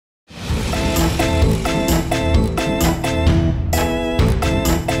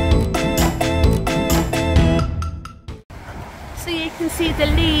see the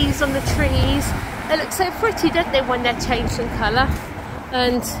leaves on the trees. They look so pretty, don't they, when they're changed in colour?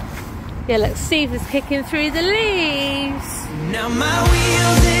 And yeah, look, Steve is kicking through the leaves. Now my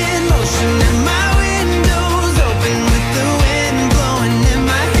wheels in motion and my windows open with the wind blowing in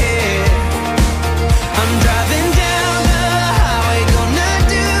my hair. I'm driving down the highway, gonna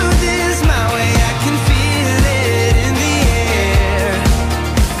do this my way. I can feel it in the air.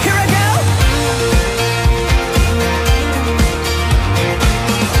 Here I go.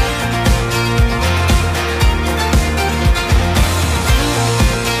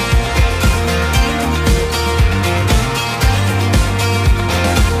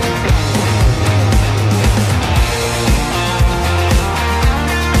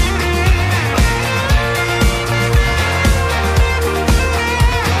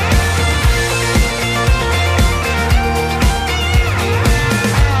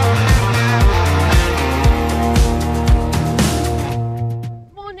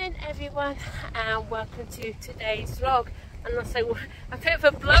 And welcome to today's vlog. And I'll say, well, a bit of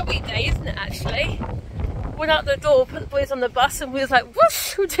a blowy day, isn't it, actually? Went out the door, put the boys on the bus, and we was like,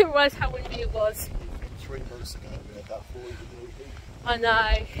 whoosh! We didn't realise how windy it was. 3 months ago, we had about 40 degrees. I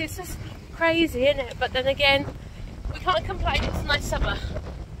know, it's just crazy, isn't it? But then again, we can't complain, it's a nice summer,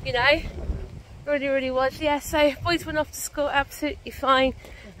 you know? Really, really was, yeah. So, boys went off to school absolutely fine.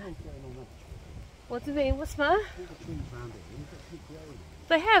 What do you mean? What's the matter?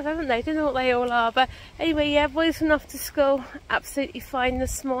 They have, haven't they? Don't know what they all are, but anyway, yeah, boys went off to school absolutely fine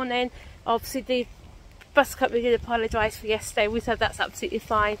this morning. Obviously the bus company did apologise for yesterday. We said that's absolutely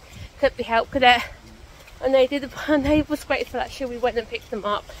fine, couldn't be helped, could it? And they did, and they was grateful actually we went and picked them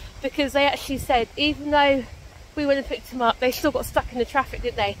up, because they actually said even though we went and picked them up, they still got stuck in the traffic,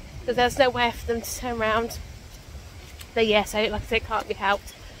 didn't they? Because there's nowhere for them to turn around. But yeah, so like I said, it can't be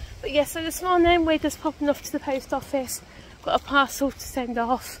helped. But yeah, so this morning we're just popping off to the post office. Got a parcel to send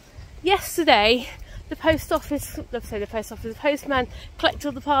off. Yesterday, the post office, let's say the postman collected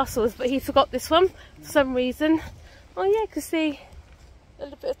all the parcels, but he forgot this one for some reason. Oh yeah, because see, a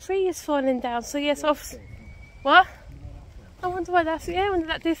little bit of tree is falling down. So yes, what? I wonder where that's, yeah, where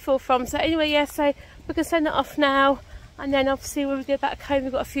that did fall from. So anyway, yeah, so we can send it off now. And then obviously when we go back home,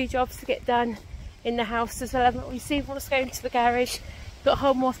 we've got a few jobs to get done in the house as well. I haven't received what's going to the garage. Got a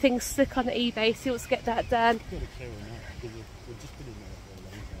whole more things to stick on at eBay, so let's get that done.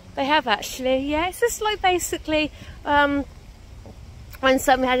 They have actually, yeah. It's just like basically when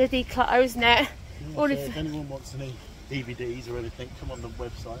somebody had a declutter, isn't it? Yeah, so if anyone wants any DVDs or anything, come on the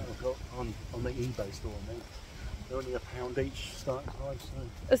website. I've got on the eBay store on there. They're only £1 each starting price.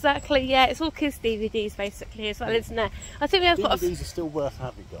 So. Exactly, yeah. It's all kids' DVDs basically as well, isn't it? I think we've got DVDs are still worth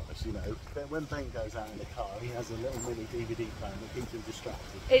having, guys. You know, when Ben goes out in the car, he has a little mini DVD player that keeps him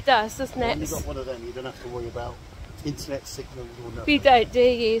distracted. It does, doesn't it? When you've got one of them, you don't have to worry about internet signals or nothing. You don't, do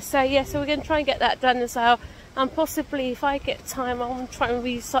you? So yeah, so we're going to try and get that done as well, and possibly if I get time I'll try and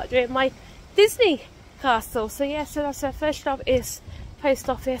restart doing my Disney castle. So yeah, so that's our first job is post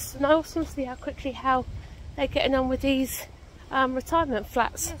office, and I also want to see how quickly they're getting on with these retirement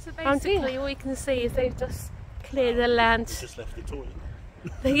flats. Yeah, so basically all you can see is they've just cleared the land. They just left the toilet.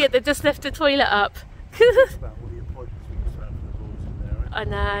 Yeah, they just left the toilet up. I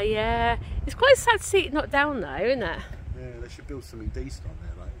know, yeah. It's quite sad to see it not down though, isn't it? Yeah, they should build something decent on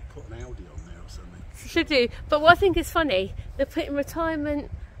there, like put an Audi on there or something. Should do. But what I think is funny, they're putting retirement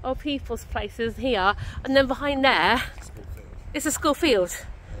of people's places here, and then behind there, it's a school field.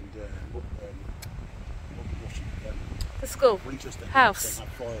 And the school house. They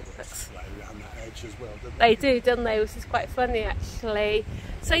have fireworks around that edge as well, don't they? They do, don't they? Which is quite funny actually.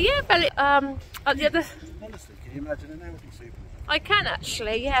 So yeah, but at the other. Honestly, can you imagine an Audi supermarket? I can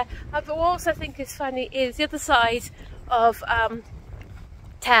actually, yeah. But what I also think is funny is the other side of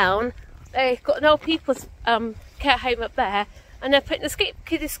town. They've got an old people's care home up there, and they're putting a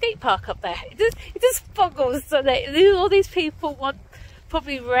kids' skate park up there. It just boggles, doesn't it? All these people want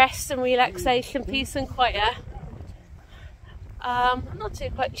probably rest and relaxation, peace and quiet. I'm not too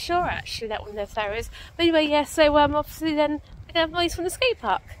quite sure actually that one if there is. But anyway, yeah. So obviously then they have noise from the skate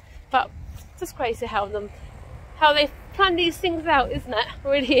park. But it's just crazy how they plan these things out, isn't it? It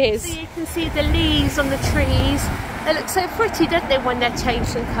really is. So you can see the leaves on the trees. They look so pretty, don't they, when they're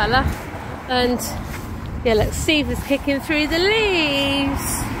changed in colour? And yeah, look, Steve is kicking through the leaves.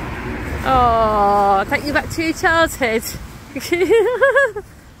 Oh, take you back to your childhood.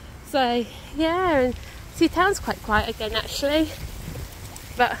 So yeah, and see, town's quite quiet again actually.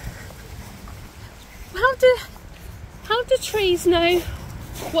 But how do trees know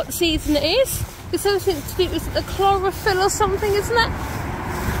what season it is? It's something to do with the chlorophyll or something, isn't it?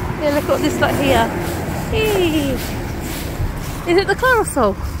 Yeah, look at this like here. Eee. Is it the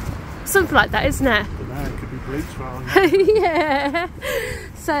chlorophyll? Something like that, isn't it? I don't know, it could be bleach right? Yeah.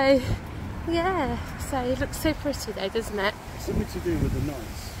 So, yeah. So it looks so pretty though, doesn't it? Something to do with the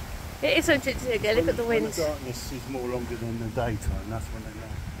nights. It is something to do. Go look at the wind. When the darkness is more longer than the daytime, that's when they know.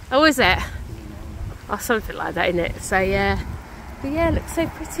 Oh, is it? Oh, something like that, isn't it? So yeah. But yeah, it looks so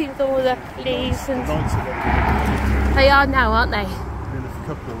pretty with all the leaves and. The nights are getting They are now, aren't they? in a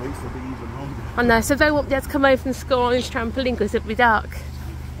couple of weeks they'll be even longer. I know. So they won't be able to come over from school on this trampoline because it'll be dark.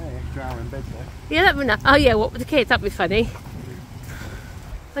 Hey, extra hour in bed there. Yeah, that'd be nice. Oh yeah, what with the kids? That'd be funny.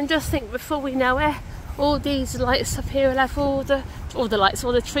 And just think, before we know it, all these lights up here will have all the lights,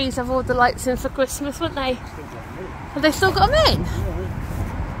 all the trees have all the lights in for Christmas, won't they? Have they still got them in?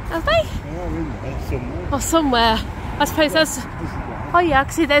 Yeah, Have they? they are in there somewhere. Or somewhere. I suppose that's. Oh yeah, I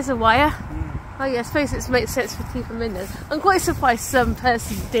can see there's a wire. Oh yeah, I suppose it makes sense to keep them in there. I'm quite surprised some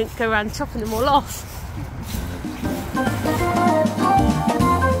person didn't go around chopping them all off.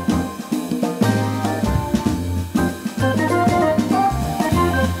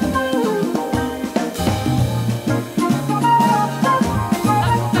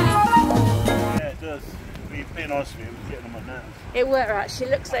 Nice of you, getting on my nerves. It were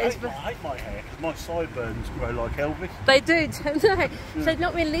actually. Looks like I hate my hair because my sideburns grow like Elvis. they do, don't they? Yeah. So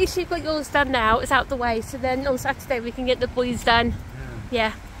not really. At least you've got yours done now. It's out the way. So then on Saturday we can get the boys done.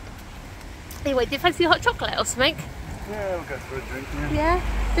 Yeah. Anyway, do you fancy a hot chocolate or something? Yeah, we'll go for a drink. Yeah.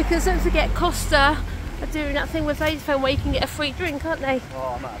 Because don't forget, Costa are doing that thing with Vodafone where you can get a free drink, aren't they?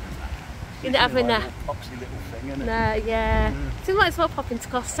 Oh, I'm not having that. You're not having that? Poxy little thing, isn't it? No, yeah. So we might as well pop into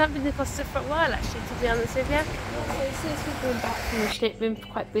Costa. I haven't been to Costa for a while actually, to be honest with you. So since we've been back from the trip, we've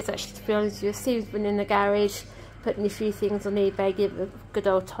been quite busy actually, to be honest with you. Steve's been in the garage, putting a few things on eBay, giving a good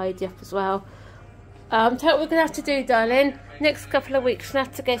old tidy up as well. Tell you what we're going to have to do, darling. Next couple of weeks, we're going to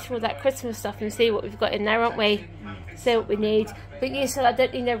have to go through all that Christmas stuff and see what we've got in there, aren't we? See what we need. But you said I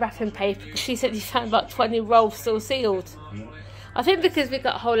don't need no wrapping paper, because she said you found about 20 rolls still sealed. I think because we've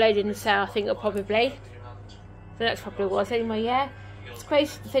got a whole load in the sale, I think it'll probably. So that's probably what it was. Anyway, yeah. It's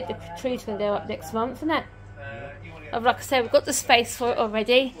crazy to think the tree's going to go up next month, isn't it? Like I said, we've got the space for it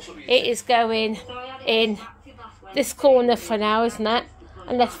already. It is going in this corner for now, isn't it?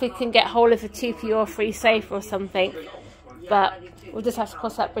 Unless we can get hold of a 2p or free safe or something. But we'll just have to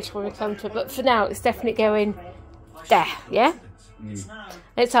cross that bridge when we come to it. But for now, it's definitely going there, yeah?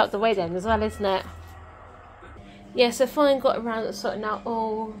 It's out the way then as well, isn't it? Yeah, so finally got around to sorting out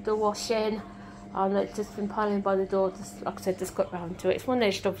all the washing. It's just been piling by the door, just like I said, just got round to it. It's one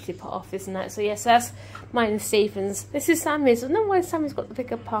they should obviously put off, isn't it? So yes, that's mine and Stephen's. This is Sammy's. I don't know why Sammy's got the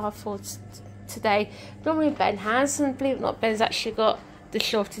bigger pile for today. Normally Ben has, and believe it or not, Ben's actually got the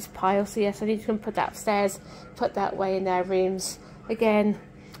shortest pile. So yes, I need to put that upstairs, put that away in their rooms. Again,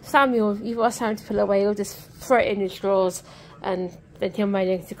 Samuel, you've got Sam to put away, he'll just throw it in his drawers, and then he'll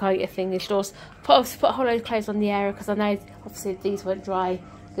moan to can't get a thing in his drawers. Put a whole load of clothes on the area, because I know obviously these won't dry.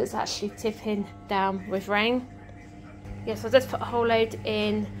 It's actually tipping down with rain. Yes, I'll just put a whole load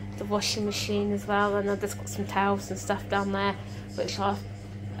in the washing machine as well, and I've just got some towels and stuff down there, which I'll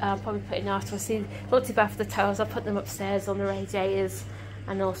probably put in after. I see not too bad for the towels. I'll put them upstairs on the radiators,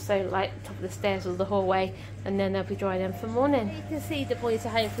 and also like top of the stairs or the hallway, and then they'll be drying them for morning. You can see the boys are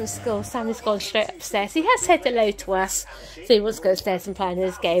home from school. Sammy's gone straight upstairs. He has said hello to us, so he wants to go upstairs and play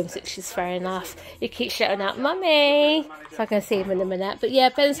his games, which is fair enough. He keeps shouting out, "Mummy!" So I can see him in a minute. But yeah,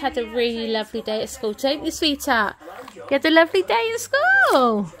 Ben's had a really lovely day at school, don't you, sweetheart? You had a lovely day at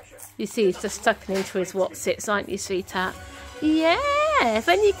school. You see, he's just tucking into his whatsits, aren't you, sweetheart? Yeah, if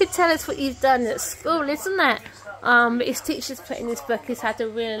only you could tell us what you've done at school, isn't it? His teacher's put in his book. He's had a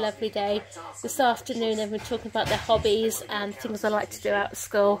really lovely day. This afternoon they've been talking about their hobbies and things they like to do out of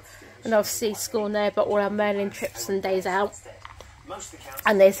school, and obviously school know about all our Merlin trips and days out.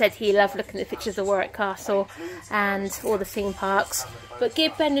 And they said he loved looking at pictures of Warwick Castle and all the theme parks. But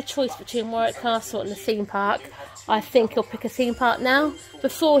give Ben the choice between Warwick Castle and the theme park. I think he'll pick a theme park now.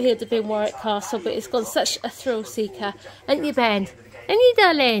 Before he'd have been Warwick Castle, but he's gone such a thrill seeker. Ain't you, Ben? Ain't you,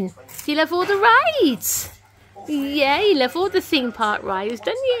 darling? Do you love all the rides? Yeah, you love all the theme park rides,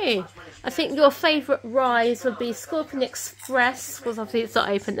 don't you? I think your favourite ride would be Scorpion Express, because obviously it's not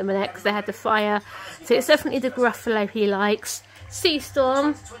open at the minute because they had the fire. So it's definitely the Gruffalo he likes. Sea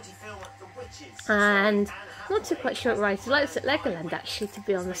Storm, and I'm not too quite sure what rides he likes at Legoland, actually, to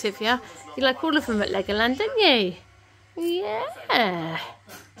be honest with you. You like all of them at Legoland, don't you? Yeah.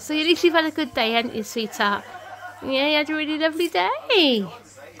 So at least you've had a good day, haven't you, sweetheart? Yeah, you had a really lovely day.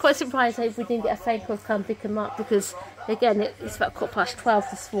 Quite surprised if we didn't get a phone call to come pick him up, because again it's about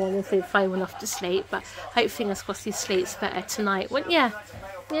 12:15 this morning, so the phone went off to sleep. But hope, fingers crossed, he sleeps better tonight, won't you? Yeah,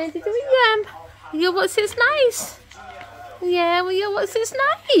 did you? Your what's it's nice. Yeah, well, yeah, what's it's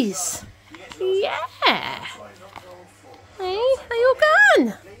nice. Yeah. Hey, are you all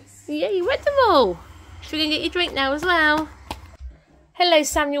gone? Yeah, you read them all. Should we go and get your drink now as well? Hello,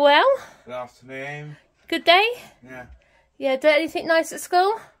 Samuel. Good afternoon. Good day? Yeah. Yeah, did anything nice at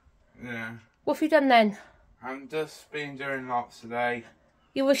school? Yeah. What have you done then? I'm just been doing lots today.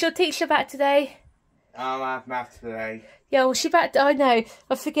 Yeah, was your teacher back today? I'll have math today. Yeah, well, she back. I know.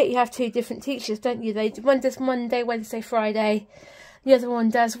 I forget you have 2 different teachers, don't you? One does Monday, Wednesday, Friday. The other one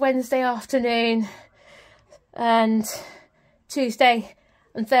does Wednesday afternoon and Tuesday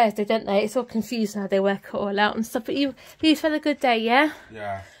and Thursday, don't they? It's all confusing how they work it all out and stuff. But you've had a good day, yeah?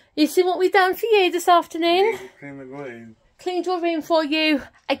 Yeah. You see what we've done for you this afternoon? Clean the room. Cleaned your room for you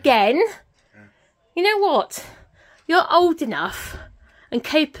again. Yeah. You know what? You're old enough and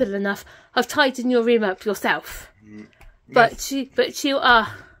capable enough of tidying your room up yourself. But you are.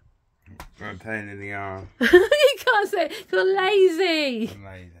 I'm a pain in the arm. You can't say it. You're lazy. I'm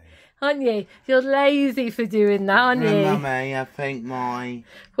lazy. Aren't you? You're lazy for doing that, aren't you? Mummy, I think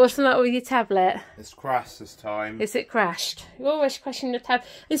What's the matter with your tablet? it's crashed this time. Is it crashed? You're always crashing your tab.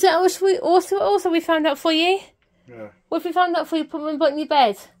 Is that also we found out for you? Yeah. What have we found out for you? Put them in your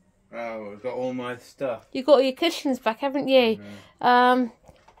bed. Oh, I've got all my stuff. You got all your cushions back, haven't you? Yeah.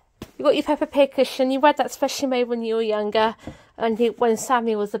 You got your Peppa Pig cushion. You had that specially made when you were younger, and when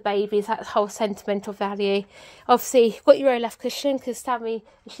Sammy was a baby. It's that whole sentimental value. Obviously, you've got your Olaf cushion because Sammy,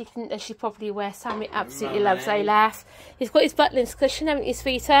 as she probably wears, Sammy absolutely loves Olaf. He's got his Butlins cushion, haven't you,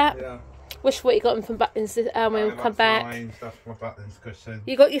 sweetheart? Yeah. Wish what you got him from Butlins when we come back. Stuff for my Butlins cushion.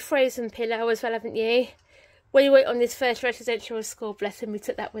 You got your Frozen pillow as well, haven't you? When you went on this first residential school, bless him, we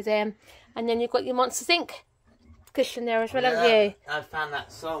took that with him. And then you've got your Monsters Inc. cushion there as well, haven't you? I found that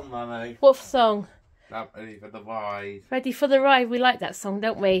song, Mummy. What song? Not Ready for the Ride. Ready for the Ride. We like that song,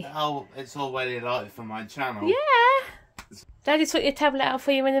 don't we? Oh, it's already live for my channel. Yeah. Daddy sort your tablet out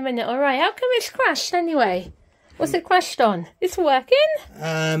for you in a minute. All right. How come it's crashed anyway? What's it crashed on? It's working.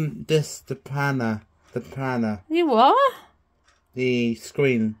 The planner. You what? The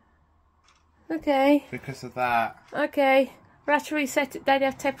screen. Okay. Because of that. Okay. We'll have to reset it. Daddy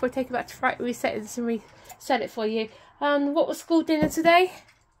have to take it back to Friday, reset it and reset it for you. What was school dinner today?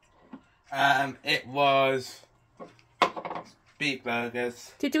 It was beef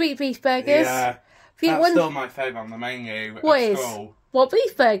burgers. Did you eat beef burgers? Yeah. That's still my favourite on the menu at school. What,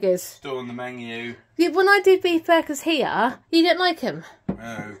 beef burgers? Still on the menu. Yeah, when I did beef burgers here, you didn't like them?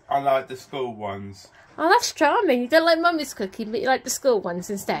 No, I like the school ones. Oh, that's charming. You don't like Mummy's cooking, but you like the school ones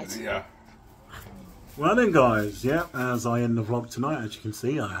instead? Yeah. Well then guys, yeah, as I end the vlog tonight, as you can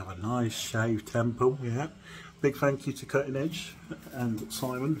see, I have a nice shaved temple, yeah. Big thank you to Cutting Edge and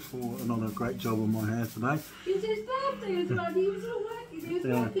Simon for another great job on my hair today. It was his birthday as well. He was all working. He was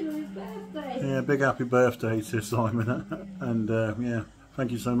working on his birthday. Yeah, big happy birthday to Simon. And yeah,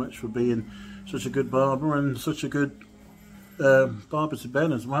 thank you so much for being such a good barber and such a good barber to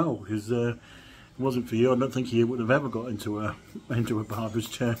Ben as well. Because if it wasn't for you, I don't think he would have ever got into a barber's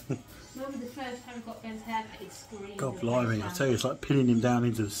chair. Remember the first time I got Ben's haircut, he screamed. God blimey, I tell you, it's like pinning him down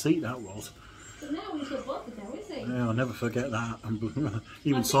into the seat, that was. But now he's got bothered now, is he? Yeah, I'll never forget that.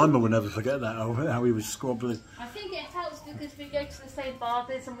 Even Simon will never forget that, how he was squabbling. I think it helps because we go to the same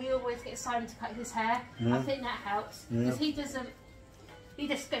barbers and we always get Simon to cut his hair. Yeah. I think that helps. Because he doesn't, he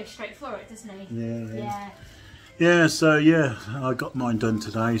just goes straight for it, doesn't he? Yeah, so yeah, I got mine done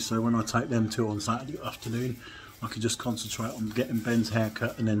today, so when I take them 2 on Saturday afternoon, I can just concentrate on getting Ben's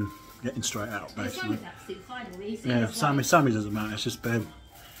haircut and then getting straight out, basically. Sammy's absolutely fine, easy. Yeah, Sammy doesn't matter, it's just Ben.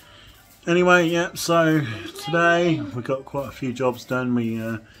 Anyway, yeah, so today we got quite a few jobs done. We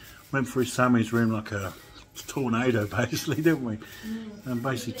went through Sammy's room like a tornado, basically, didn't we? And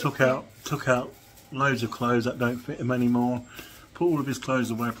basically took out loads of clothes that don't fit him anymore, put all of his clothes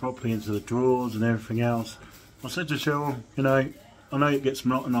away properly into the drawers and everything else. I said to Cheryl, you know, I know it gets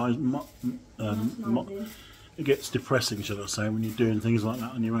it gets depressing, should I say, when you're doing things like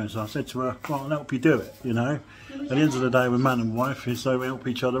that on your own. So I said to her, well, I'll help you do it, you know. At the end of the day, we're man and wife, so we help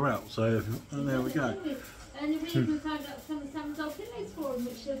each other out. So there we go. And we even found out some of Sam's old pillows for him,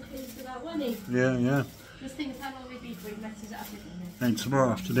 which is about money. Yeah. Just think of how long we'd be for he messes it up, isn't it? And tomorrow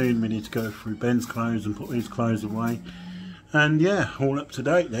afternoon we need to go through Ben's clothes and put his clothes away. And yeah, all up to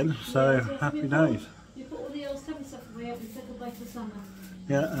date then, so happy days. You put all the old summer stuff away, we said goodbye for summer.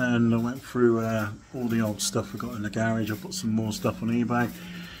 Yeah, and I went through all the old stuff we got in the garage. I put some more stuff on eBay.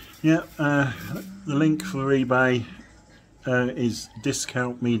 Yeah, the link for eBay is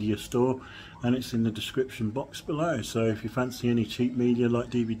Discount Media Store, and it's in the description box below. So if you fancy any cheap media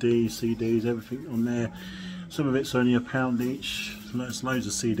like DVDs, CDs, everything on there, some of it's only £1 each. There's loads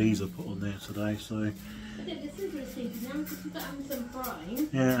of CDs I put on there today. So I think this is receiving now because we've got Amazon Prime.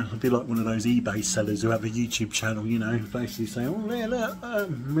 Yeah, I'd be like one of those eBay sellers who have a YouTube channel, you know, basically saying, oh yeah, look,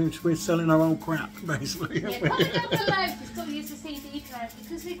 we're selling our old crap, basically. Yeah, comment down below if you've got to use the CD player,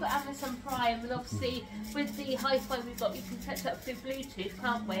 because we've got Amazon Prime, and obviously with the hi-fi we've got, you can set up through Bluetooth,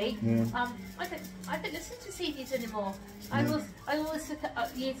 can't we? Yeah. I don't listen to CDs anymore. I always look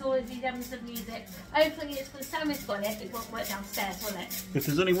at use all of these Amazon Music. Hopefully it's when Sammy's got it, it won't work downstairs, will it? If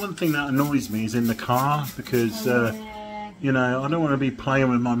there's only one thing that annoys me is in the car, because you know, I don't want to be playing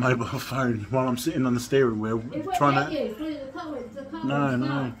with my mobile phone while I'm sitting on the steering wheel trying to.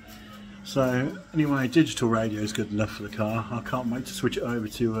 No. So anyway, digital radio is good enough for the car. I can't wait to switch it over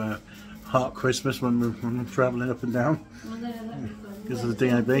to Heart Christmas when we're travelling up and down because of the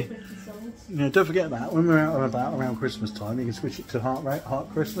DAB. Yeah, don't forget that when we're out and about around Christmas time, you can switch it to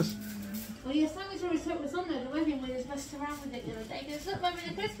Heart Christmas. Well, yeah, Sammy's always thought it was on there. The wedding when he was messing around with it the other day. He goes, look, Mummy,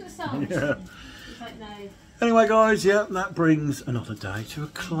 the Christmas song. Yeah. He's like, no. Anyway, guys, yeah, that brings another day to a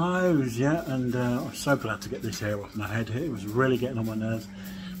close, yeah, and I'm so glad to get this hair off my head. It was really getting on my nerves.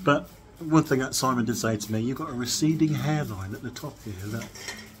 But one thing that Simon did say to me, you've got a receding hairline at the top here. Look.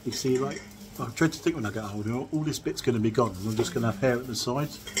 You see, like, I dread to think when I get older, all this bit's going to be gone. I'm just going to have hair at the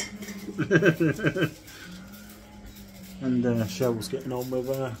sides. And Cheryl's getting on with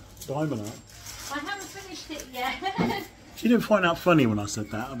Diamond Art. I haven't finished it yet. She didn't find out funny when I said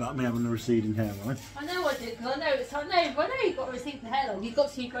that about me having a receding hairline. I know I did, because I know you've got a receding hairline. You've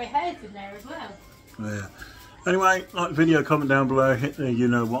got 2 grey hairs in there as well. Yeah. Anyway, like the video, comment down below, hit the you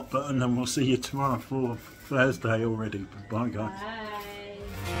know what button, and we'll see you tomorrow for Thursday already. Bye, guys. Bye.